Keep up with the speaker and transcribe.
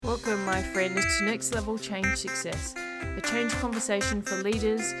Welcome, my friend, to Next Level Change Success, a change conversation for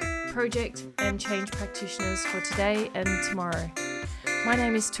leaders, project and change practitioners for today and tomorrow. My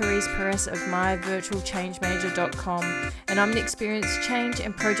name is Therese Perez of myvirtualchangemanager.com, and I'm an experienced change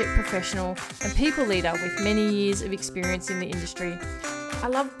and project professional and people leader with many years of experience in the industry. I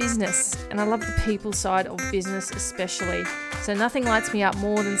love business, and I love the people side of business especially. So nothing lights me up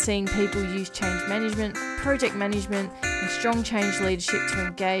more than seeing people use change management, project management, and strong change leadership to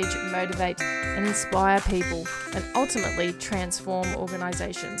engage, motivate, and inspire people, and ultimately transform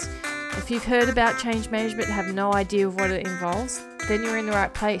organisations. If you've heard about change management and have no idea of what it involves, then you're in the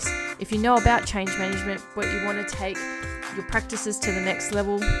right place. If you know about change management, but you want to take your practices to the next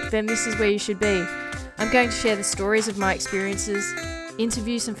level, then this is where you should be. I'm going to share the stories of my experiences,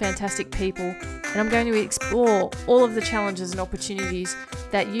 interview some fantastic people, and I'm going to explore all of the challenges and opportunities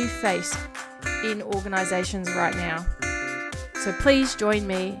that you face in organisations right now. So please join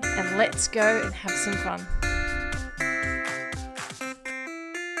me and let's go and have some fun.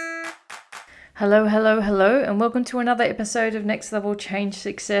 Hello, and welcome to another episode of Next Level Change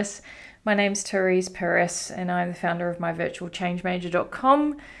Success. My name's Therese Perez, and I'm the founder of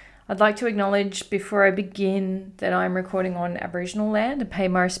myvirtualchangemanager.com. I'd like to acknowledge before I begin that I'm recording on Aboriginal land and pay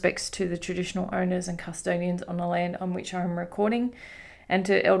my respects to the traditional owners and custodians on the land on which I'm recording, and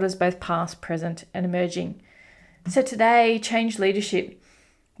to elders both past, present and emerging. So today, change leadership,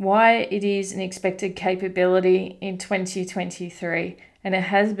 why it is an expected capability in 2023. And it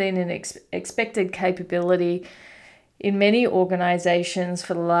has been an expected capability in many organisations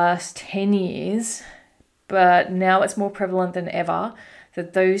for the last 10 years, but now it's more prevalent than ever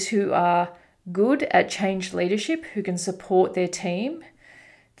that those who are good at change leadership, who can support their team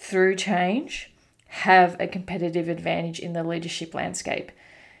through change, have a competitive advantage in the leadership landscape.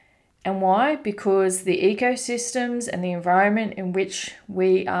 And why? Because the ecosystems and the environment in which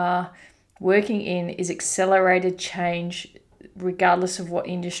we are working in is accelerated change regardless of what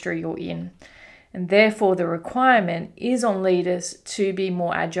industry you're in. And therefore the requirement is on leaders to be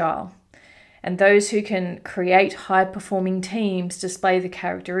more agile. And those who can create high-performing teams display the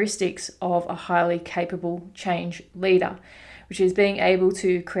characteristics of a highly capable change leader, which is being able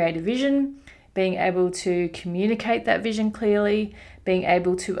to create a vision, being able to communicate that vision clearly, being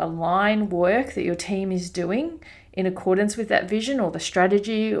able to align work that your team is doing in accordance with that vision or the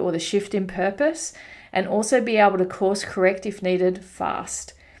strategy or the shift in purpose, and also be able to course correct if needed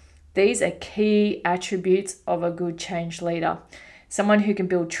fast. These are key attributes of a good change leader. Someone who can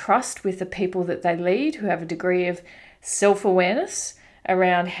build trust with the people that they lead, who have a degree of self-awareness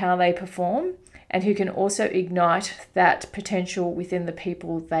around how they perform, and who can also ignite that potential within the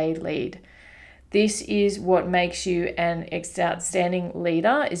people they lead. This is what makes you an outstanding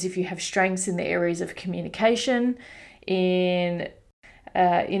leader, is if you have strengths in the areas of communication, in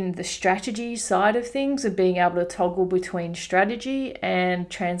the strategy side of things, of being able to toggle between strategy and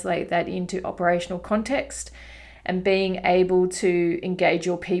translate that into operational context, and being able to engage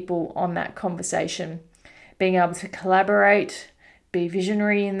your people on that conversation, being able to collaborate, be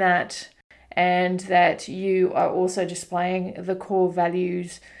visionary in that, and that you are also displaying the core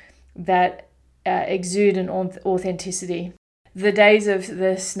values that exude an authenticity. The days of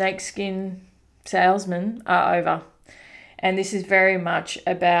the snakeskin salesman are over. And this is very much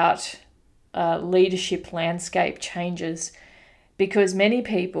about leadership landscape changes, because many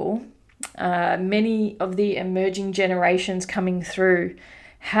people, many of the emerging generations coming through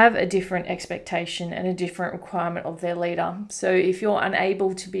have a different expectation and a different requirement of their leader. So if you're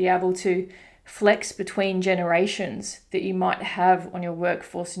unable to be able to flex between generations that you might have on your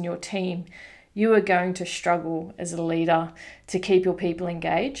workforce and your team, you are going to struggle as a leader to keep your people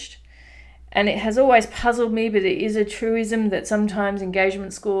engaged. And it has always puzzled me, but it is a truism that sometimes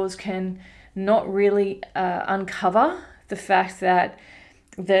engagement scores can not really uncover the fact that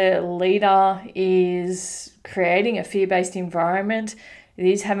the leader is creating a fear-based environment. It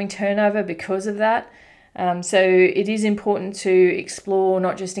is having turnover because of that. So it is important to explore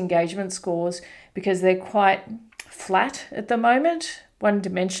not just engagement scores, because they're quite flat at the moment,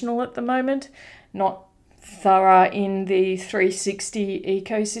 one-dimensional at the moment, not thorough in the 360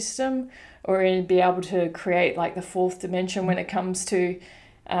 ecosystem, or be able to create like the fourth dimension when it comes to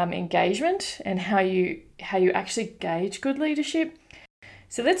engagement and how you actually gauge good leadership.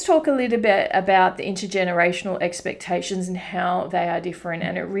 So let's talk a little bit about the intergenerational expectations and how they are different.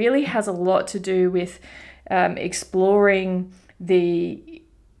 And it really has a lot to do with exploring the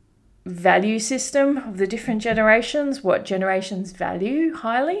value system of the different generations, what generations value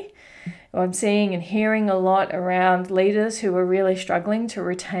highly. I'm seeing and hearing a lot around leaders who are really struggling to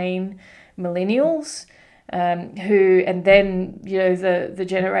retain millennials, and then, the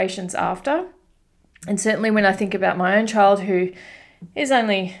generations after. And certainly when I think about my own child, who is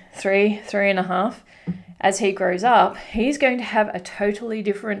only 3.5, as he grows up, he's going to have a totally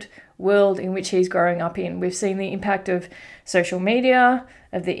different world in which he's growing up in. We've seen the impact of social media,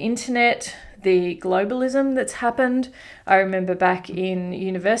 of the internet, the globalism that's happened. I remember back in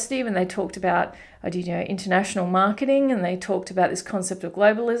university when they talked about, international marketing, and they talked about this concept of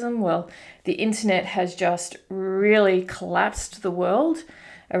globalism. Well, the internet has just really collapsed the world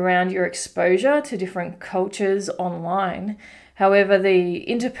around your exposure to different cultures online. However, the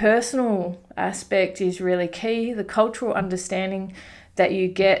interpersonal aspect is really key. The cultural understanding that you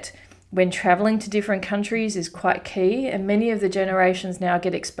get when traveling to different countries is quite key, and many of the generations now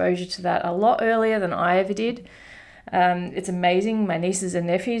get exposure to that a lot earlier than I ever did. It's amazing. My nieces and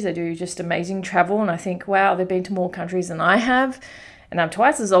nephews, they do just amazing travel, and I think, wow, they've been to more countries than I have, and I'm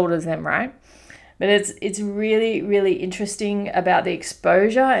twice as old as them, right? But it's really, really interesting about the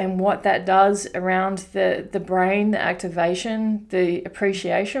exposure and what that does around the brain, the activation, the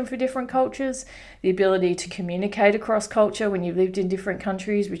appreciation for different cultures, the ability to communicate across culture when you've lived in different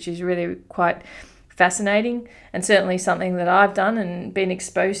countries, which is really quite fascinating, and certainly something that I've done and been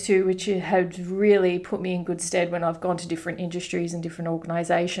exposed to, which has really put me in good stead when I've gone to different industries and different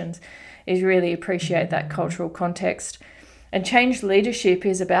organizations, is really appreciate that cultural context. And change leadership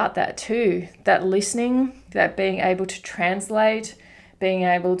is about that too, that listening, that being able to translate, being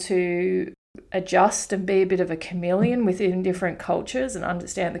able to adjust and be a bit of a chameleon within different cultures and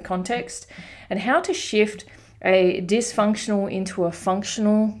understand the context, and how to shift a dysfunctional into a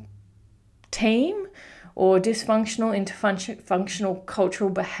functional team, or dysfunctional into functional cultural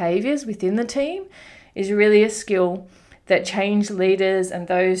behaviors within the team, is really a skill that change leaders and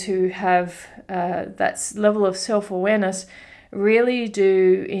those who have that level of self-awareness really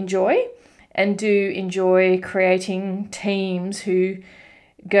do enjoy, and do enjoy creating teams who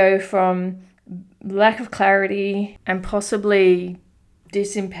go from lack of clarity and possibly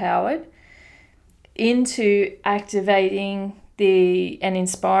disempowered into activating and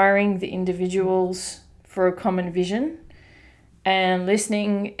inspiring the individuals for a common vision, and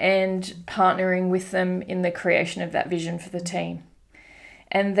listening and partnering with them in the creation of that vision for the team.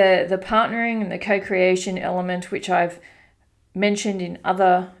 And the partnering and the co-creation element, which I've mentioned in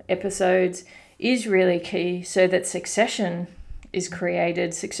other episodes, is really key, so that succession is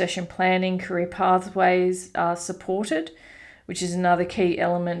created, succession planning, career pathways are supported, which is another key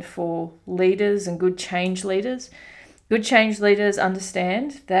element for leaders and good change leaders. Good change leaders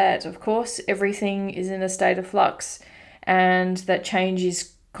understand that, of course, everything is in a state of flux and that change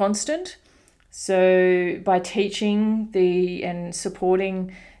is constant. So by teaching and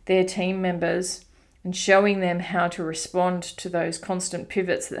supporting their team members and showing them how to respond to those constant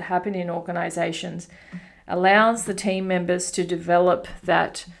pivots that happen in organizations allows the team members to develop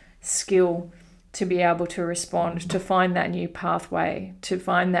that skill to be able to respond, to find that new pathway, to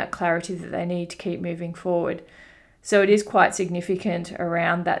find that clarity that they need to keep moving forward. So it is quite significant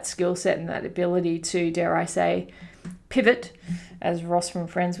around that skill set and that ability to, dare I say, pivot, as Ross from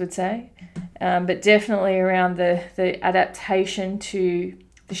Friends would say, but definitely around the adaptation to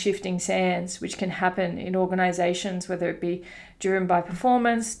the shifting sands, which can happen in organizations, whether it be driven by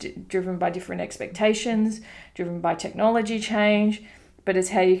performance, driven by different expectations, driven by technology change, but it's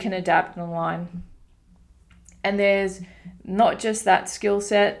how you can adapt and align. And there's not just that skill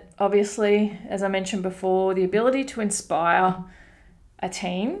set, obviously, as I mentioned before, the ability to inspire a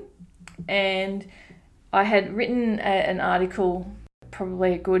team. And I had written an article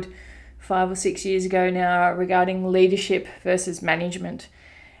probably a good 5 or 6 years ago now regarding leadership versus management.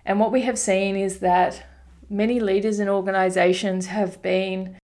 And what we have seen is that many leaders in organizations have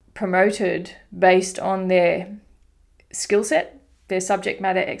been promoted based on their skill set, their subject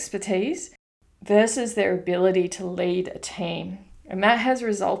matter expertise, versus their ability to lead a team. And that has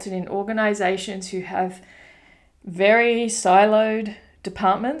resulted in organizations who have very siloed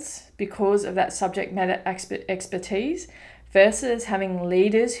departments because of that subject matter expertise, versus having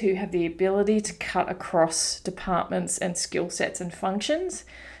leaders who have the ability to cut across departments and skill sets and functions,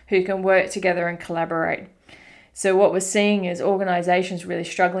 who can work together and collaborate. So what we're seeing is organizations really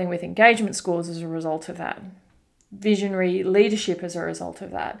struggling with engagement scores as a result of that, visionary leadership as a result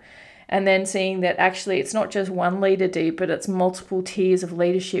of that. And then seeing that actually it's not just one leader deep, but it's multiple tiers of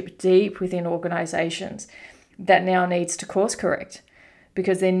leadership deep within organizations that now needs to course correct,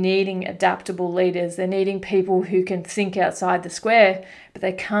 because they're needing adaptable leaders. They're needing people who can think outside the square, but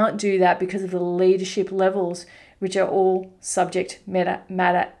they can't do that because of the leadership levels, which are all subject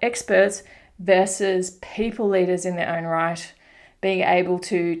matter experts versus people leaders in their own right, being able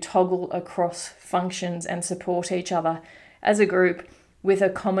to toggle across functions and support each other as a group with a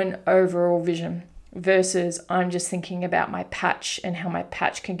common overall vision, versus I'm just thinking about my patch and how my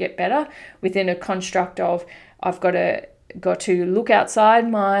patch can get better within a construct of I've got to look outside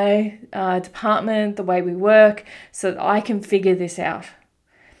my department, the way we work, so that I can figure this out.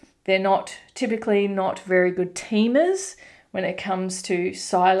 They're typically not very good teamers when it comes to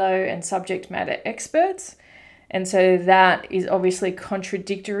silo and subject matter experts. And so that is obviously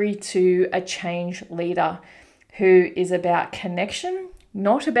contradictory to a change leader who is about connection,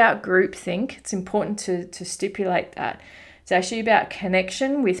 not about groupthink. It's important to stipulate that. It's actually about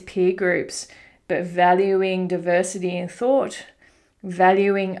connection with peer groups, but valuing diversity in thought,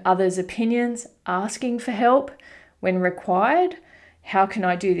 valuing others' opinions, asking for help when required. How can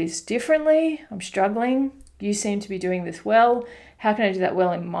I do this differently? I'm struggling. You seem to be doing this well. How can I do that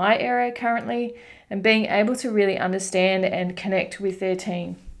well in my area currently? And being able to really understand and connect with their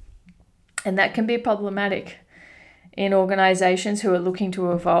team. And that can be problematic in organizations who are looking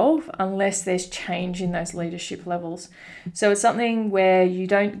to evolve unless there's change in those leadership levels. So it's something where you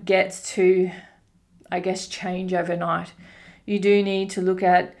don't get to, change overnight. You do need to look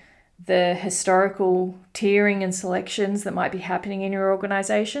at the historical tiering and selections that might be happening in your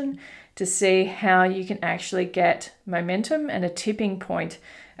organization to see how you can actually get momentum and a tipping point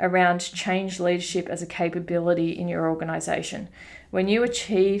around change leadership as a capability in your organization. When you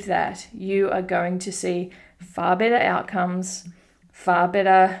achieve that, you are going to see far better outcomes, far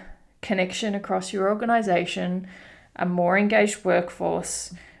better connection across your organization, a more engaged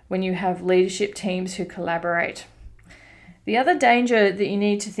workforce when you have leadership teams who collaborate. The other danger that you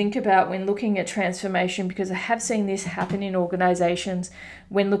need to think about when looking at transformation, because I have seen this happen in organizations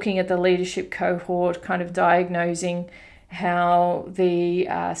when looking at the leadership cohort, kind of diagnosing how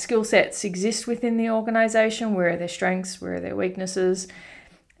the skill sets exist within the organization, where are their strengths, where are their weaknesses,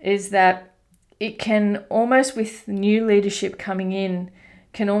 is that it can almost, with new leadership coming in,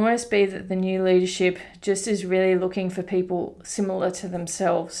 can almost be that the new leadership just is really looking for people similar to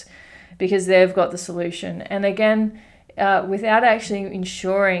themselves because they've got the solution. And again, without actually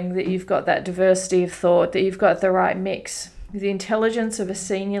ensuring that you've got that diversity of thought, that you've got the right mix, the intelligence of a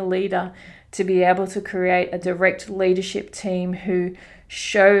senior leader to be able to create a direct leadership team who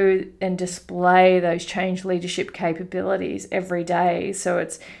show and display those change leadership capabilities every day, so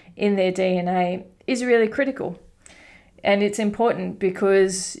it's in their DNA, is really critical. And it's important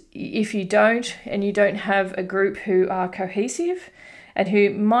because if you don't, and you don't have a group who are cohesive and who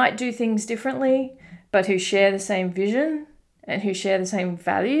might do things differently, but who share the same vision and who share the same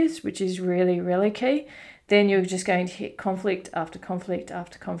values, which is really, really key, then you're just going to hit conflict after conflict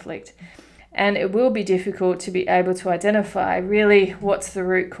after conflict. And it will be difficult to be able to identify really what's the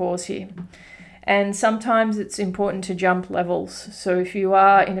root cause here. And sometimes it's important to jump levels. So if you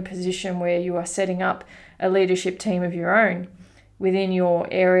are in a position where you are setting up a leadership team of your own within your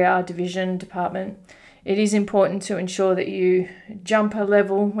area, division, department, it is important to ensure that you jump a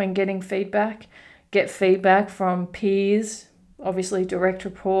level when getting feedback. Get feedback from peers, obviously direct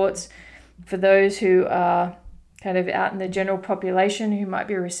reports, for those who are kind of out in the general population who might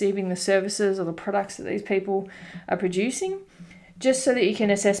be receiving the services or the products that these people are producing, just so that you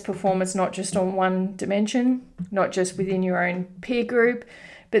can assess performance not just on one dimension, not just within your own peer group,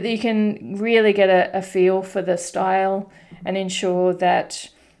 but that you can really get a feel for the style and ensure that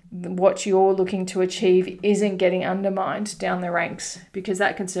what you're looking to achieve isn't getting undermined down the ranks, because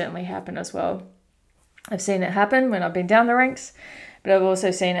that can certainly happen as well. I've seen it happen when I've been down the ranks, but I've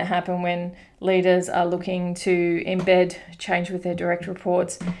also seen it happen when leaders are looking to embed change with their direct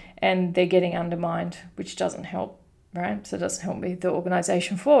reports and they're getting undermined, which doesn't help, right? So it doesn't help move the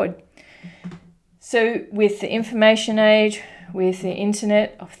organization forward. So with the information age, with the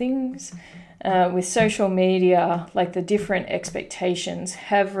Internet of Things, with social media, like the different expectations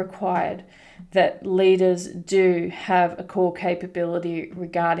have required that leaders do have a core capability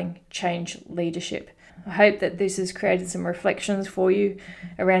regarding change leadership. I hope that this has created some reflections for you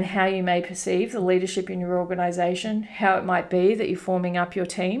around how you may perceive the leadership in your organization, how it might be that you're forming up your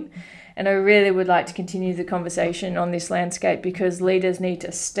team. And I really would like to continue the conversation on this landscape, because leaders need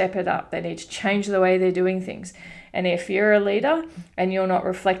to step it up. They need to change the way they're doing things. And if you're a leader and you're not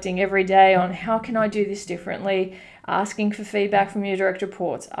reflecting every day on how can I do this differently, asking for feedback from your direct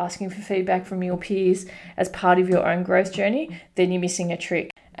reports, asking for feedback from your peers as part of your own growth journey, then you're missing a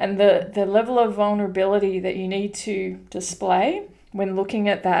trick. And the level of vulnerability that you need to display when looking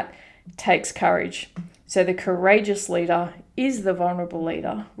at that takes courage. So the courageous leader is the vulnerable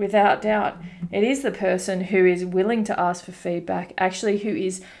leader, without doubt. It is the person who is willing to ask for feedback, actually who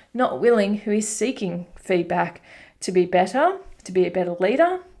is not willing, who is seeking feedback to be better, to be a better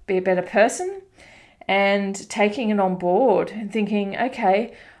leader, be a better person, and taking it on board and thinking,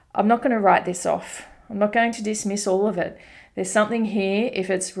 okay, I'm not going to write this off. I'm not going to dismiss all of it. There's something here, if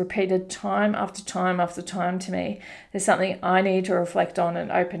it's repeated time after time after time to me, there's something I need to reflect on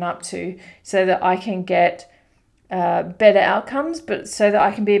and open up to so that I can get better outcomes, but so that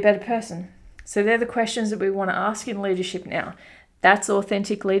I can be a better person. So they're the questions that we want to ask in leadership now. That's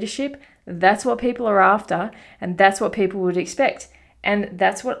authentic leadership. That's what people are after, and that's what people would expect. And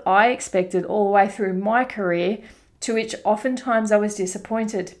that's what I expected all the way through my career, to which oftentimes I was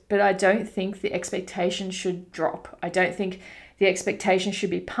disappointed. But I don't think the expectation should drop. I don't think the expectation should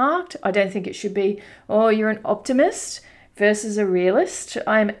be parked. I don't think it should be, oh, you're an optimist versus a realist.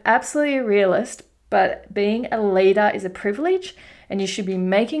 I am absolutely a realist, but being a leader is a privilege, and you should be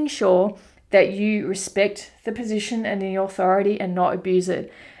making sure that you respect the position and the authority and not abuse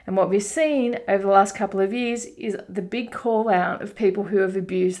it. And what we've seen over the last couple of years is the big call out of people who have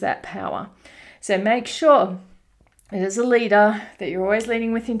abused that power. So make sure that as a leader, that you're always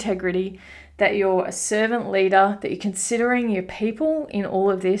leading with integrity, that you're a servant leader, that you're considering your people in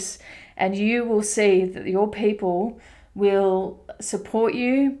all of this, and you will see that your people will support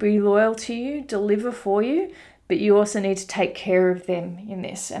you, be loyal to you, deliver for you, but you also need to take care of them in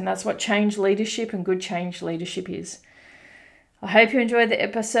this. And that's what change leadership and good change leadership is. I hope you enjoyed the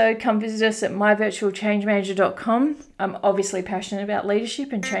episode. Come visit us at myvirtualchangemanager.com. I'm obviously passionate about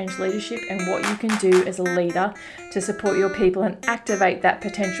leadership and change leadership and what you can do as a leader to support your people and activate that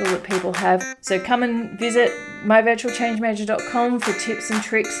potential that people have. So come and visit myvirtualchangemanager.com for tips and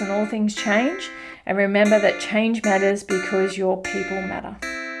tricks and all things change. And remember that change matters because your people matter.